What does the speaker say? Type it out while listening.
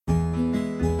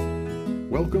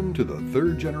Welcome to the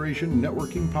Third Generation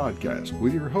Networking Podcast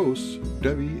with your hosts,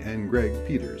 Debbie and Greg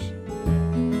Peters.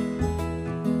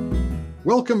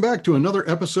 Welcome back to another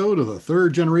episode of the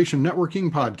Third Generation Networking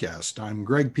Podcast. I'm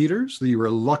Greg Peters, the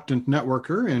reluctant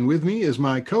networker, and with me is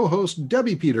my co-host,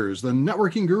 Debbie Peters, the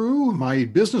networking guru, my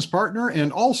business partner,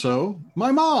 and also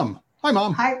my mom. Hi,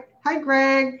 Mom. Hi,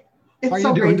 Greg. How are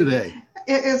you doing today?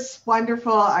 It is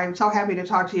wonderful. I'm so happy to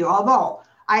talk to you, although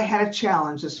I had a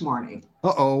challenge this morning.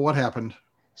 Uh-oh, what happened?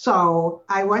 So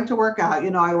I went to work out.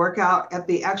 I work out at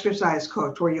the Exercise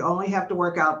Coach, where you only have to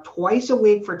work out twice a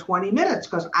week for 20 minutes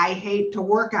because I hate to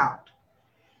work out.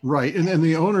 Right. And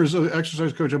the owners of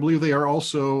Exercise Coach, I believe they are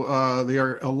also, they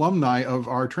are alumni of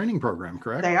our training program,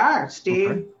 correct? They are.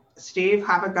 Steve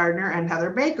Hoppa-Gardner and Heather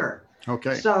Baker.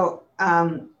 Okay. So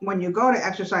when you go to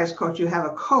Exercise Coach, you have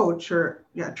a coach or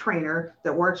a trainer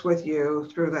that works with you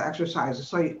through the exercises.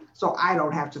 So I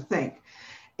don't have to think.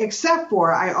 Except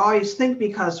for I always think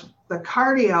because the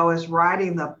cardio is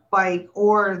riding the bike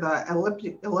or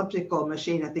the elliptical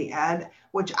machine at the end,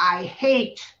 which I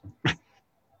hate.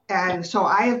 And so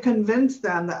I have convinced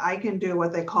them that I can do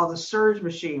what they call the surge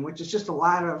machine, which is just a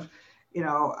lot of,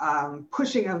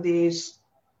 pushing of these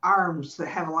arms that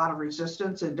have a lot of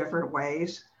resistance in different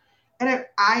ways. And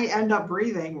I end up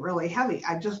breathing really heavy.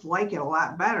 I just like it a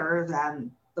lot better than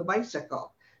the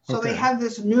bicycle. So They have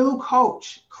this new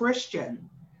coach, Christian,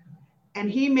 and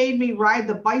he made me ride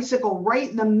the bicycle right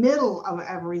in the middle of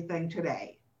everything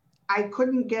today. I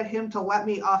couldn't get him to let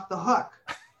me off the hook.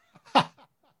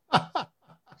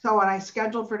 So when I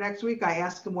scheduled for next week, I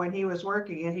asked him when he was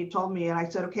working, and he told me, and I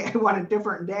said, okay, I want a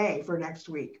different day for next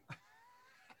week.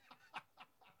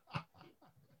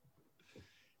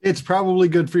 It's probably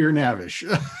good for your Navish.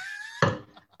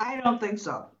 I don't think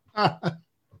so.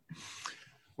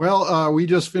 Well, we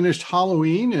just finished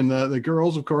Halloween, and the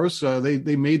girls, of course,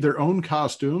 they made their own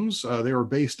costumes. They were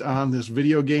based on this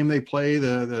video game they play,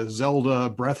 the Zelda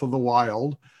Breath of the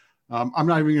Wild. I'm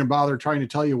not even going to bother trying to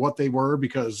tell you what they were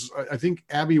because I think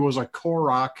Abby was a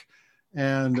Korok,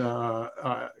 and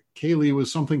Kaylee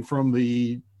was something from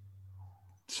the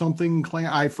something clan.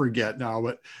 I forget now,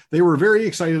 but they were very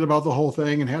excited about the whole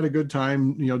thing and had a good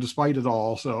time, despite it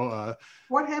all. So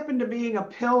what happened to being a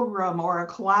pilgrim or a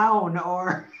clown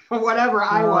or whatever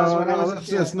I was when I was a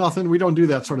kid? That's nothing. We don't do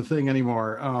that sort of thing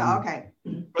anymore. Okay.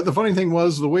 But the funny thing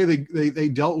was the way they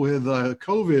dealt with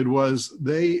COVID was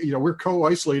we're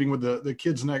co-isolating with the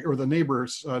kids or the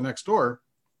neighbors next door.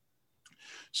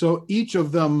 So each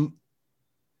of them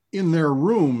in their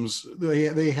rooms,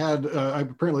 they had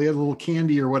apparently had a little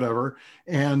candy or whatever.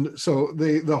 And so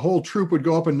the whole troop would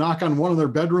go up and knock on one of their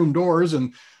bedroom doors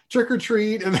and trick or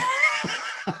treat. And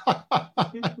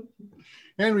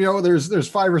and there's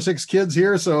 5 or 6 kids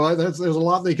here, so there's a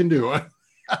lot they can do.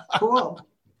 Cool.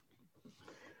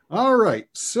 All right.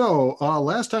 So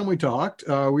last time we talked,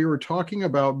 we were talking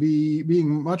about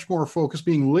being much more focused,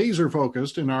 being laser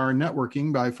focused in our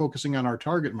networking by focusing on our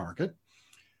target market.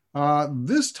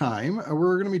 This time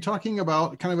we're going to be talking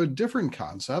about kind of a different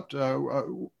concept.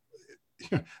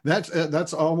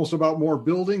 That's almost about more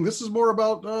building. This is more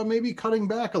about maybe cutting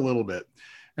back a little bit.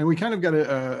 And we kind of got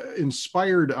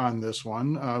inspired on this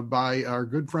one by our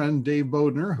good friend Dave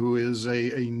Bodner, who is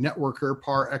a networker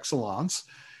par excellence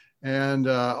and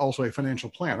also a financial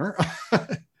planner.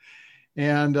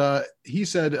 And he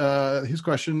said his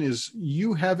question is,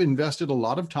 you have invested a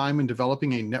lot of time in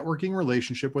developing a networking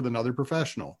relationship with another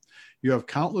professional. You have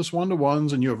countless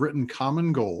one-to-ones and you have written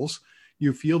common goals.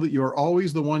 You feel that you are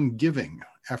always the one giving.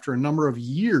 After a number of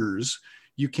years,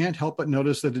 you can't help but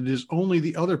notice that it is only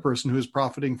the other person who is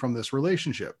profiting from this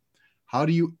relationship. How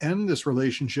do you end this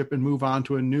relationship and move on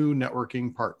to a new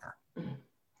networking partner?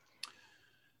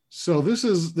 So this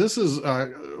is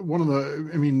one of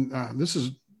the, this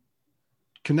is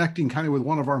connecting kind of with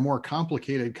one of our more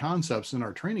complicated concepts in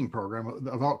our training program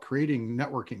about creating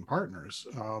networking partners.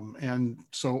 And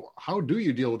so how do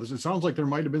you deal with this? It sounds like there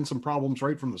might've been some problems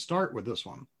right from the start with this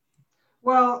one.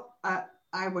 Well,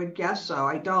 I would guess so.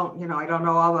 I don't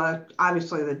know all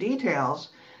obviously the details,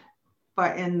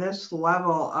 but in this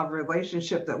level of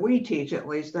relationship that we teach, at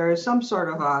least there is some sort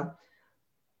of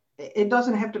it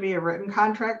doesn't have to be a written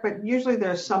contract, but usually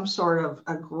there's some sort of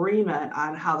agreement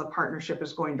on how the partnership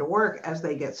is going to work as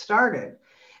they get started.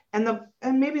 And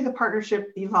maybe the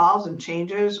partnership evolves and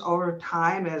changes over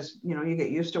time as, you get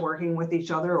used to working with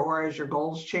each other, or as your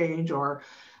goals change or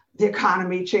the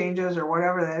economy changes or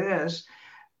whatever that is.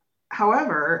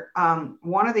 However,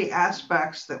 one of the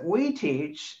aspects that we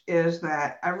teach is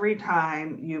that every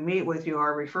time you meet with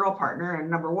your referral partner, and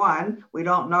number one, we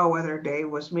don't know whether Dave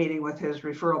was meeting with his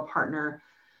referral partner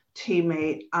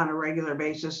teammate on a regular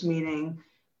basis, meaning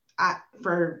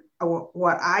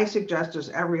what I suggest is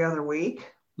every other week,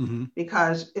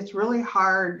 because it's really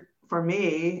hard for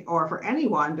me or for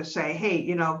anyone to say,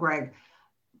 hey, Greg,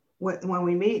 when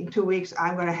we meet in 2 weeks,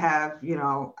 I'm going to have,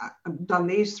 done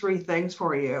these 3 things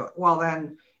for you. Well,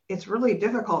 then it's really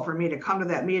difficult for me to come to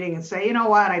that meeting and say, you know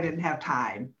what, I didn't have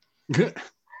time.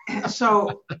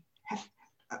 So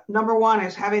number one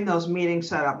is having those meetings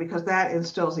set up, because that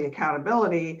instills the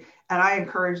accountability. And I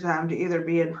encourage them to either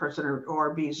be in person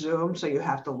or be Zoom. So you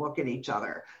have to look at each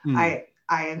other.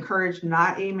 I encourage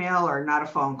not email or not a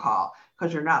phone call,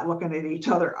 because you're not looking at each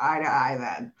other eye to eye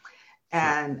then.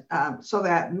 And so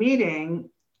that meeting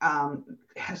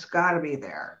has got to be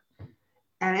there.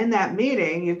 And in that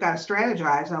meeting, you've got to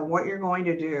strategize on what you're going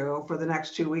to do for the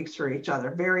next 2 weeks for each other.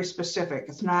 Very specific.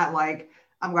 It's not like,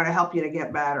 I'm going to help you to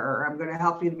get better, or I'm going to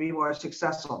help you to be more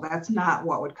successful. That's not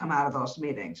what would come out of those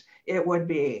meetings. It would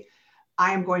be,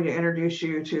 I am going to introduce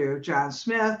you to John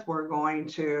Smith. We're going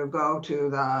to go to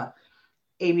the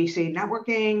ABC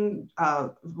networking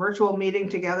virtual meeting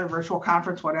together, virtual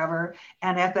conference, whatever.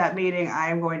 And at that meeting, I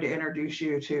am going to introduce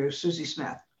you to Susie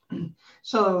Smith.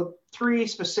 So 3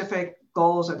 specific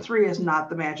goals, and 3 is not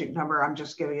the magic number. I'm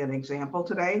just giving an example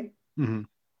today. And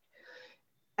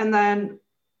then,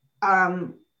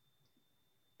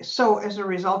 so as a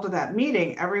result of that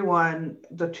meeting, everyone,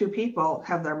 the 2 people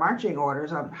have their marching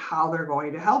orders on how they're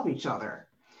going to help each other.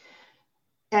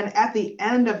 And at the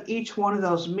end of each one of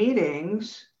those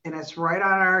meetings, and it's right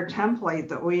on our template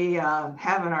that we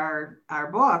have in our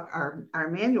book, our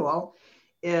manual,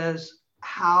 is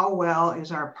how well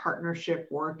is our partnership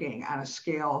working on a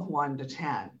scale of 1 to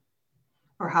 10?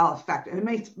 Or how effective.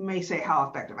 It may say how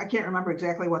effective. I can't remember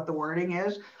exactly what the wording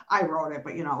is. I wrote it,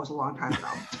 but it was a long time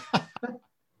ago.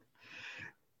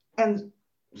 And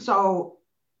so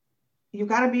you've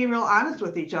got to be real honest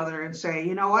with each other and say,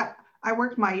 you know what? I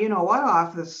worked my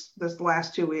off this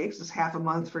last 2 weeks, this half a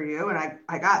month for you, and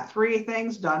I got 3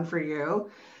 things done for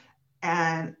you,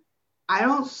 and I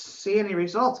don't see any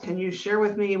results. Can you share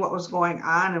with me what was going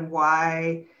on and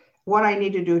what I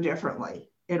need to do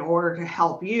differently in order to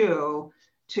help you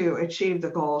to achieve the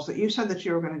goals that you said that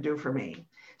you were going to do for me?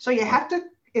 So you have to,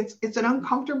 it's an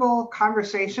uncomfortable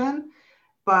conversation,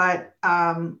 but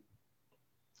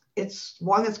it's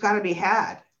one that's got to be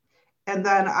had. And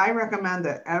then I recommend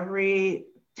that every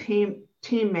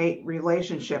teammate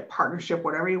relationship, partnership,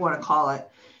 whatever you want to call it,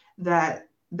 that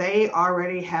they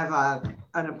already have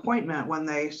an appointment when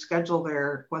they schedule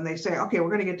when they say, okay, we're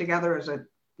going to get together as a,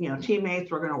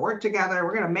 teammates, we're going to work together,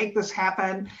 we're going to make this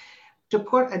happen, to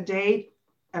put a date,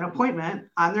 an appointment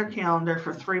on their calendar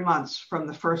for 3 months from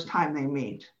the first time they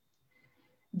meet.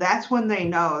 That's when they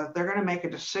know that they're going to make a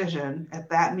decision at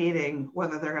that meeting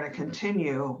whether they're going to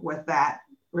continue with that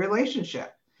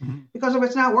relationship. Because if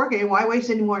it's not working, why waste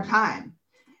any more time?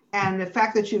 And the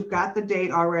fact that you've got the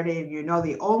date already, and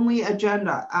the only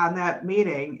agenda on that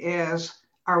meeting is,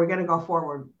 are we going to go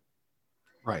forward?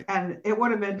 Right. And it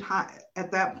would have been time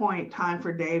at that point, time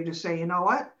for Dave to say, you know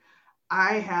what?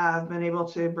 I have been able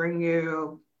to bring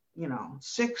you,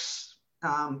 6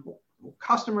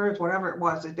 customers, whatever it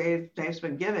was that Dave's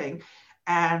been giving.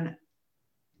 And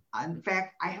in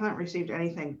fact, I haven't received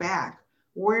anything back.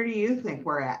 Where do you think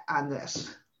we're at on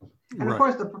this? And of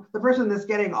course, the person that's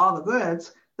getting all the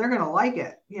goods, they're going to like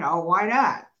it. Why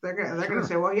not? They're going to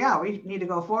say, well, yeah, we need to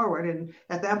go forward. And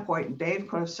at that point, Dave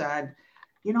could have said,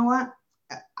 you know what?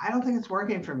 I don't think it's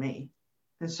working for me.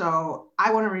 And so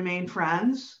I want to remain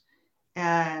friends,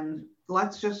 and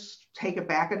let's just take it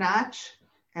back a notch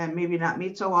and maybe not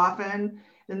meet so often.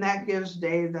 And that gives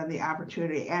Dave then the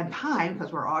opportunity and time,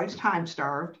 because we're always time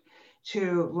starved,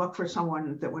 to look for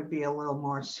someone that would be a little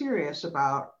more serious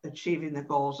about achieving the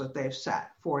goals that they've set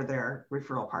for their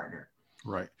referral partner.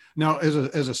 Right. Now, as a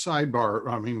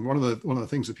sidebar, I mean, one of the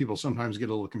things that people sometimes get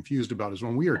a little confused about is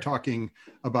when we are talking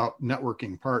about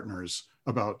networking partners,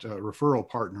 about referral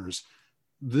partners,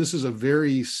 this is a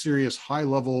very serious,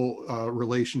 high-level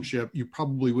relationship. You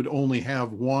probably would only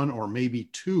have 1 or maybe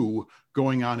 2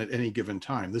 going on at any given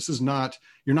time. This is not,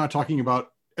 you're not talking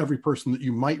about every person that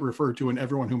you might refer to and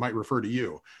everyone who might refer to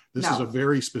you. This is a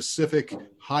very specific,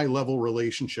 high-level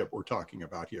relationship we're talking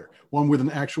about here. One with an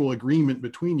actual agreement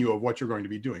between you of what you're going to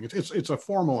be doing. It's a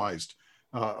formalized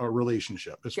a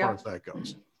relationship as far as that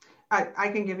goes. I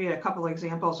can give you a couple of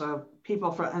examples of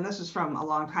people and this is from a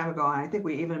long time ago, and I think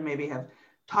we even maybe have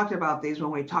talked about these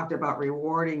when we talked about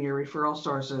rewarding your referral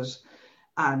sources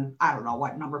on, I don't know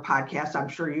what number podcasts, I'm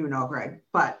sure you know, Greg,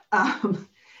 but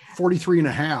 43 and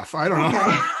a half. I don't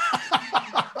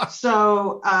know.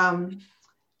 So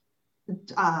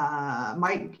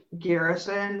Mike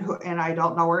Garrison, and I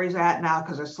don't know where he's at now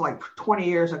because it's like 20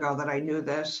 years ago that I knew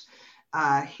this.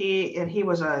 He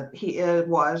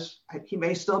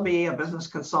may still be a business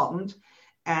consultant,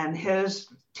 and his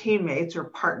teammates or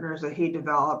partners that he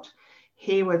developed,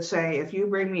 he would say, if you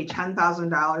bring me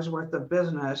 $10,000 worth of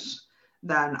business,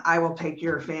 then I will take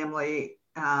your family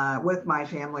with my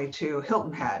family to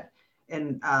Hilton Head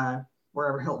in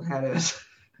wherever Hilton Head is.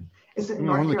 Is it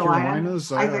North Carolina?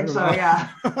 I think so, yeah.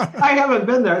 I haven't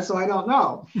been there, so I don't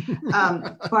know.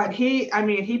 But he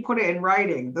put it in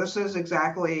writing. This is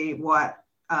exactly what,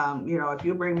 if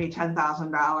you bring me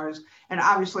 $10,000, and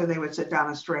obviously they would sit down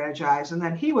and strategize. And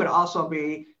then he would also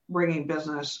be bringing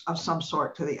business of some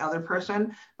sort to the other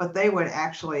person, but they would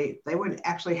actually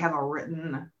have a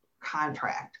written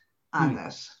contract on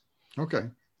this. Okay.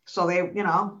 So they,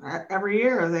 every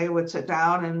year they would sit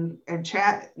down and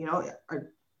chat,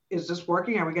 is this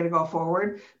working? Are we going to go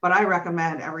forward? But I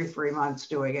recommend every 3 months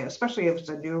doing it, especially if it's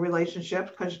a new relationship,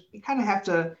 because you kind of have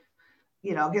to,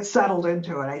 get settled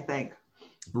into it, I think.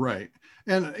 Right.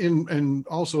 And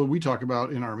also we talk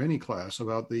about in our mini class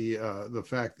about the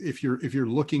fact if you're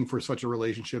looking for such a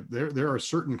relationship, there are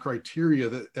certain criteria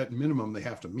that at minimum they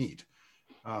have to meet.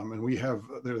 And we have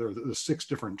there are the 6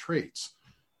 different traits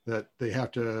that they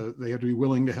have to be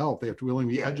willing to help. They have to be willing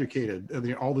to be educated.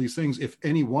 And all these things, if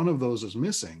any one of those is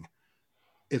missing,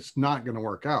 it's not going to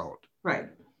work out. Right.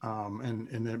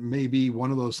 And it may be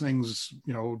one of those things,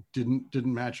 didn't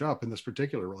match up in this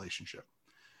particular relationship.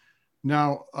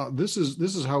 Now, this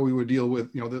is how we would deal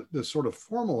with, the sort of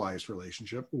formalized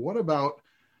relationship. What about,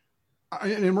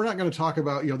 and we're not going to talk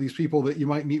about, these people that you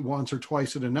might meet once or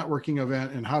twice at a networking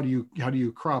event, and how do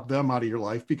you crop them out of your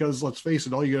life? Because let's face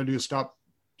it, all you got to do is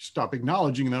stop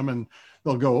acknowledging them and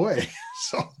they'll go away.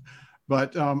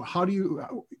 But how do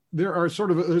you, there's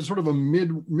sort of a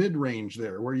mid range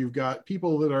there where you've got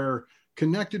people that are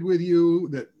connected with you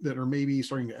that are maybe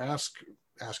starting to ask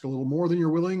a little more than you're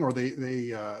willing, or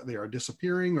they are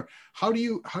disappearing, or how do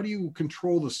you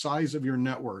control the size of your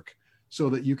network so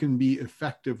that you can be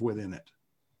effective within it?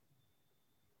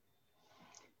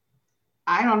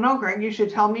 I don't know, Greg, you should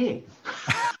tell me.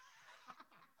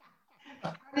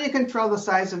 How do you control the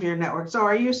size of your network? So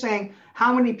are you saying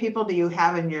how many people do you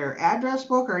have in your address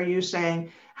book? Or are you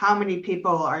saying how many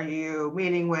people are you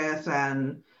meeting with?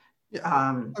 And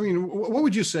what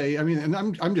would you say? And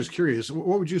I'm just curious.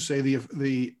 What would you say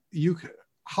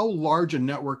how large a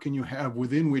network can you have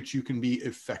within which you can be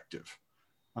effective?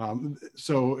 Can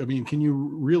you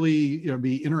really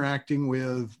be interacting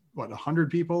with 100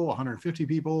 people, 150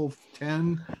 people,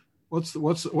 10? What's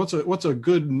a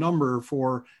good number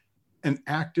for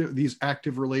these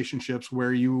active relationships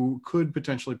where you could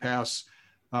potentially pass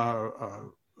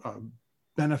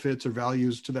benefits or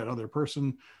values to that other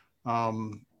person?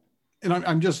 And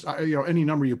I'm just, any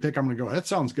number you pick, I'm going to go, that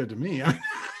sounds good to me.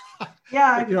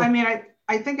 Yeah.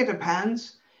 I think it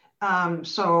depends.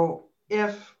 So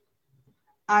if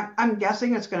I'm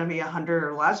guessing it's going to be 100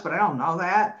 or less, but I don't know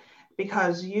that,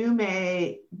 because you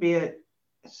may be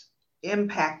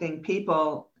impacting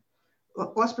people.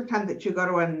 Let's pretend that you go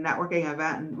to a networking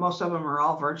event, and most of them are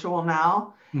all virtual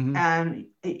now. Mm-hmm. And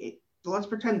let's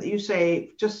pretend that you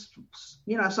say just,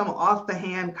 some off the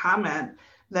hand comment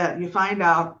that you find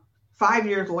out 5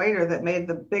 years later that made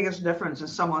the biggest difference in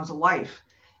someone's life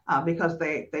because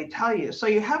they tell you. So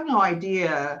you have no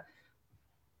idea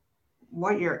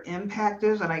what your impact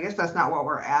is. And I guess that's not what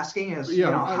we're asking is,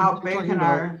 how big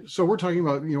can So we're talking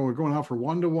about, we're going out for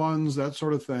one-to-ones, that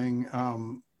sort of thing.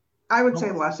 I would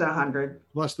say less than 100.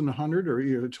 Less than 100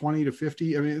 or 20 to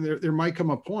 50. There might come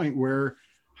a point where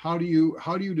how do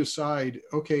you decide,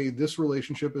 okay, this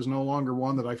relationship is no longer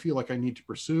one that I feel like I need to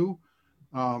pursue?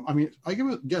 I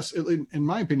guess in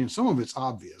my opinion, some of it's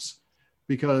obvious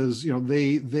because,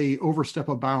 they overstep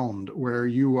a bound where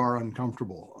you are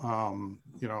uncomfortable,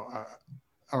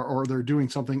 or they're doing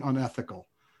something unethical,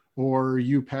 or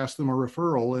you pass them a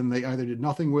referral and they either did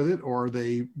nothing with it or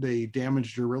they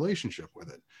damaged your relationship with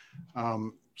it.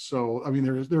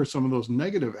 There are some of those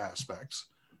negative aspects.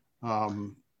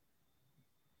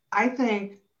 I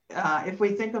think if we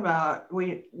think about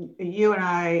you and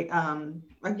I,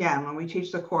 again, when we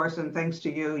teach the course, and thanks to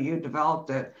you developed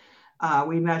it,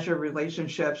 we measure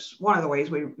relationships. One of the ways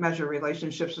we measure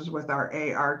relationships is with our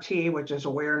ART, which is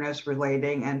awareness,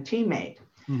 relating, and teammate.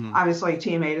 Mm-hmm. Obviously,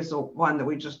 teammate is the one that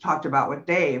we just talked about with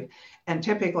Dave. And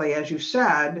typically, as you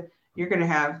said, you're going to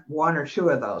have 1 or 2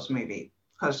 of those maybe,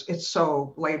 because it's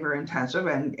so labor intensive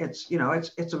and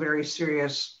it's a very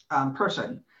serious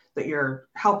person that you're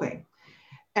helping.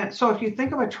 And so if you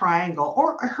think of a triangle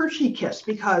or a Hershey kiss,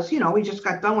 because, we just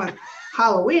got done with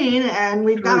Halloween and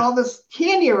we've got all this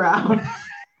candy around.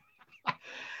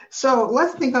 So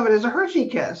let's think of it as a Hershey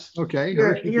kiss. Okay.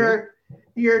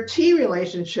 Your T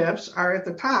relationships are at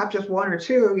the top, just one or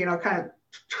two, kind of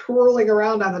twirling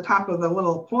around on the top of the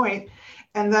little point.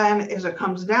 And then as it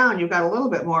comes down, you've got a little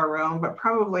bit more room, but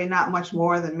probably not much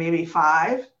more than maybe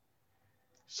 5.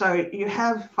 So you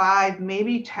have 5,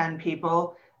 maybe 10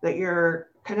 people that you're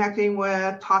connecting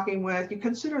with, talking with. You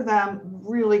consider them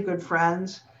really good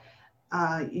friends.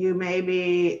 You may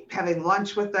be having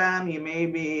lunch with them. You may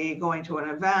be going to an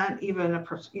event, you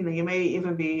may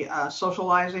even be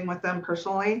socializing with them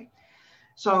personally.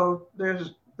 So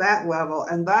there's that level.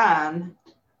 And then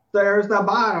there's the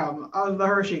bottom of the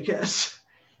Hershey kiss.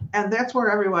 And that's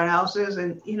where everyone else is.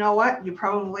 And you know what?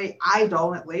 I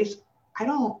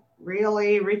don't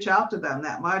really reach out to them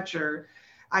that much, or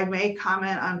I may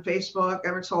comment on Facebook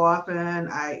every so often.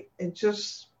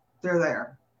 They're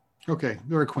there. Okay.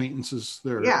 They're acquaintances.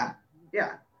 Yeah.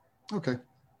 Okay.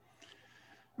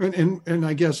 And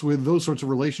I guess with those sorts of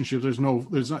relationships, there's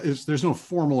no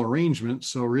formal arrangement.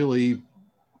 So really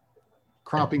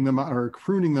cropping them out or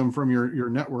pruning them from your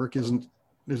network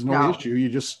there's no issue. You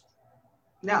just.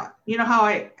 No, you know how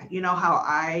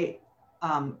I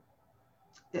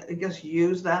guess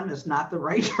use them is not the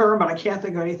right term, but I can't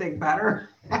think of anything better.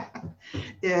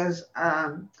 Is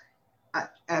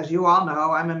as you all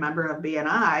know, I'm a member of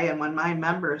BNI, and when my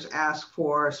members ask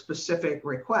for specific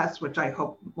requests, which I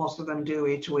hope most of them do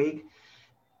each week,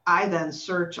 I then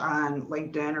search on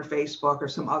LinkedIn or Facebook or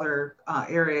some other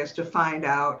areas to find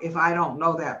out. If I don't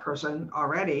know that person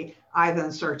already, I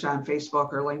then search on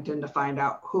Facebook or LinkedIn to find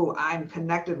out who I'm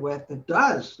connected with that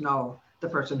does know the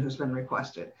person who's been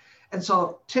requested. And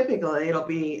so typically it'll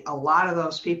be a lot of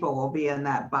those people will be in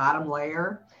that bottom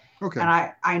layer. Okay.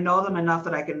 And I know them enough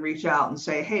that I can reach out and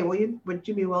say, hey, would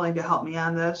you be willing to help me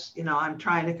on this? I'm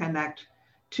trying to connect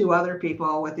 2 other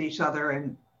people with each other,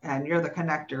 and you're the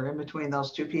connector in between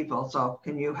those 2 people. So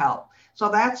can you help? So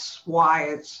that's why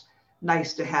it's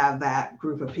nice to have that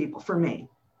group of people for me.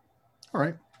 All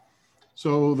right.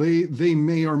 So they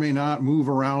may or may not move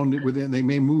around within. They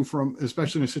may move from,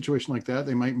 especially in a situation like that,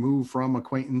 they might move from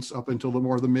acquaintance up until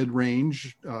the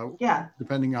mid-range.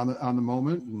 Depending on the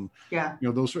moment, and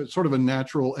those are sort of a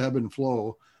natural ebb and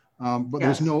flow. But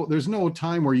there's no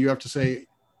time where you have to say,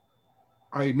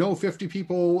 I know 50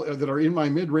 people that are in my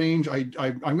mid-range. I'm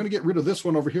going to get rid of this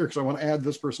one over here because I want to add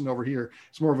this person over here.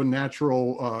 It's more of a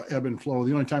natural ebb and flow.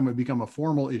 The only time it become a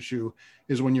formal issue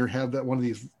is when you have that one of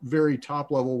these very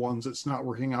top level ones that's not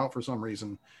working out for some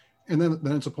reason. And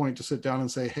then it's a point to sit down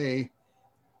and say, hey,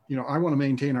 I want to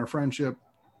maintain our friendship.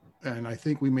 And I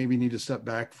think we maybe need to step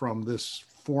back from this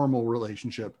formal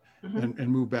relationship and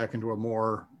move back into a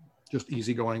more just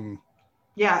easygoing.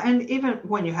 Yeah. And even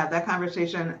when you have that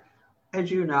conversation,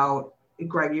 as you know,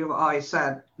 Greg, you've always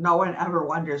said, no one ever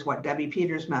wonders what Debbie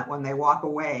Peters meant when they walk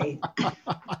away.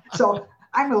 So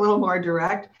I'm a little more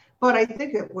direct, but I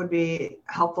think it would be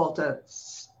helpful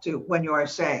to when you are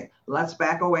saying, let's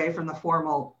back away from the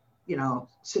formal,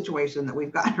 situation that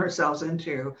we've gotten ourselves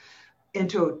into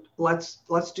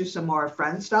let's do some more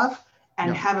friend stuff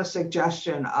and have a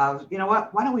suggestion of,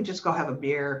 why don't we just go have a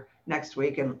beer next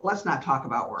week and let's not talk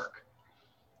about work.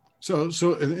 So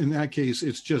in that case,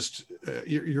 it's just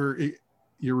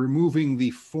you're removing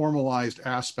the formalized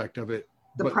aspect of it,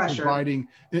 the pressure, providing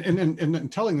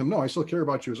and telling them, no, I still care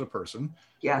about you as a person.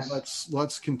 Yes,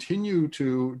 let's continue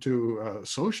to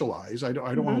socialize. I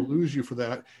don't want to lose you for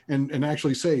that, and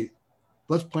actually say,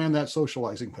 let's plan that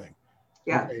socializing thing.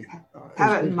 Yeah, okay.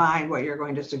 Have it in mind what you're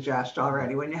going to suggest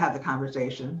already when you have the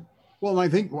conversation. Well, and I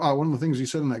think one of the things you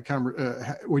said in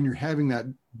that when you're having that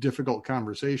difficult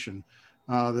conversation.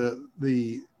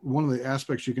 The one of the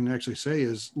aspects you can actually say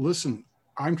is, listen,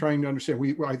 I'm trying to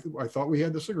understand. I thought we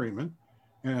had this agreement,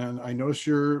 and I noticed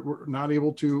you're not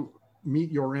able to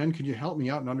meet your end. Could you help me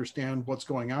out and understand what's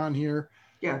going on here?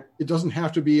 Yeah. It doesn't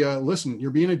have to be listen,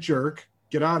 you're being a jerk.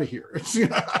 Get out of here.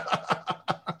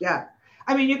 Yeah.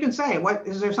 I mean, you can say,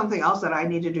 is there something else that I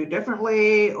need to do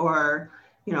differently, or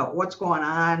what's going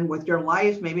on with your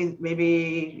life?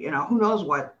 Maybe who knows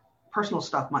what personal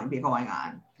stuff might be going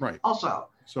on. Right. Also.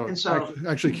 So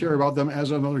actually care about them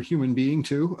as another human being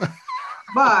too.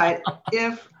 But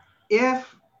if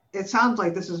it sounds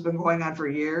like this has been going on for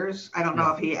years, I don't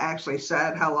know if he actually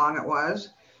said how long it was,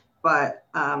 but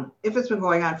if it's been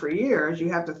going on for years,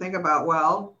 you have to think about,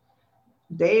 well,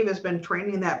 Dave has been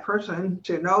training that person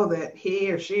to know that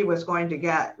he or she was going to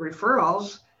get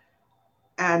referrals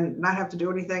and not have to do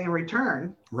anything in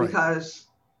return, because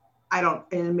I don't,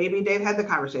 and maybe Dave had the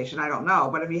conversation, I don't know,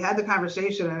 but if he had the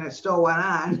conversation and it still went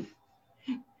on,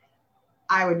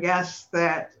 I would guess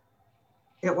that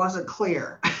it wasn't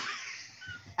clear.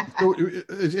 So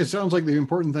it sounds like the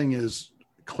important thing is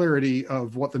clarity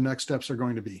of what the next steps are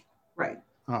going to be. Right.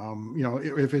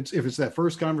 If it's that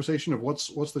first conversation of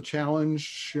what's the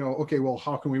challenge, okay, well,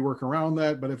 how can we work around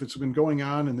that? But if it's been going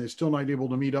on and they're still not able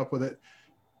to meet up with it,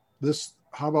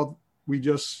 how about we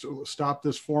just stop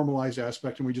this formalized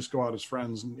aspect and we just go out as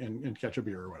friends and catch a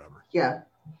beer or whatever. Yeah.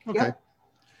 Okay. Yep.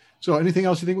 So anything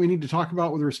else you think we need to talk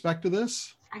about with respect to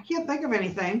this? I can't think of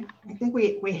anything. I think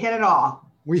we hit it all.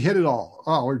 We hit it all.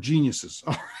 Oh, we're geniuses.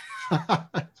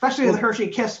 Especially the Hershey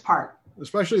Kiss part.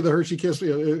 Especially the Hershey Kiss,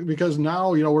 because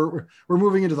now, we're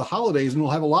moving into the holidays and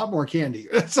we'll have a lot more candy.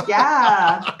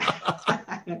 Yeah.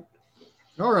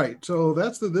 All right. So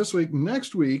that's this week.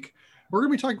 Next week, we're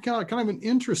going to be talking kind of an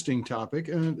interesting topic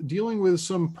and dealing with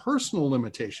some personal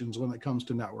limitations when it comes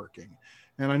to networking.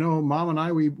 And I know Mom and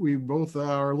I, we both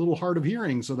are a little hard of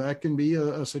hearing, so that can be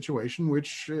a situation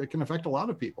which can affect a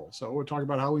lot of people. So we'll talk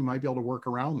about how we might be able to work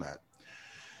around that.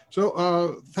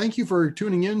 So thank you for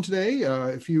tuning in today.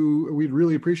 We'd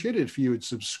really appreciate it if you would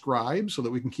subscribe so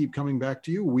that we can keep coming back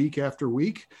to you week after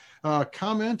week.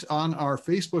 Comment on our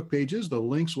Facebook pages. The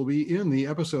links will be in the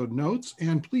episode notes.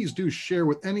 And please do share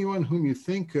with anyone whom you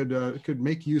think could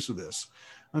make use of this.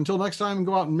 Until next time,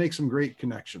 go out and make some great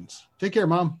connections. Take care,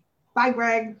 Mom. Bye,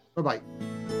 Greg. Bye-bye.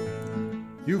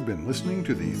 You've been listening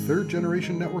to the Third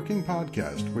Generation Networking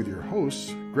Podcast with your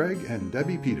hosts, Greg and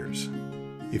Debbie Peters.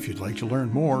 If you'd like to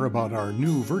learn more about our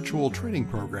new virtual training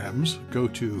programs, go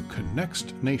to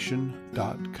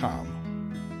connextnation.com.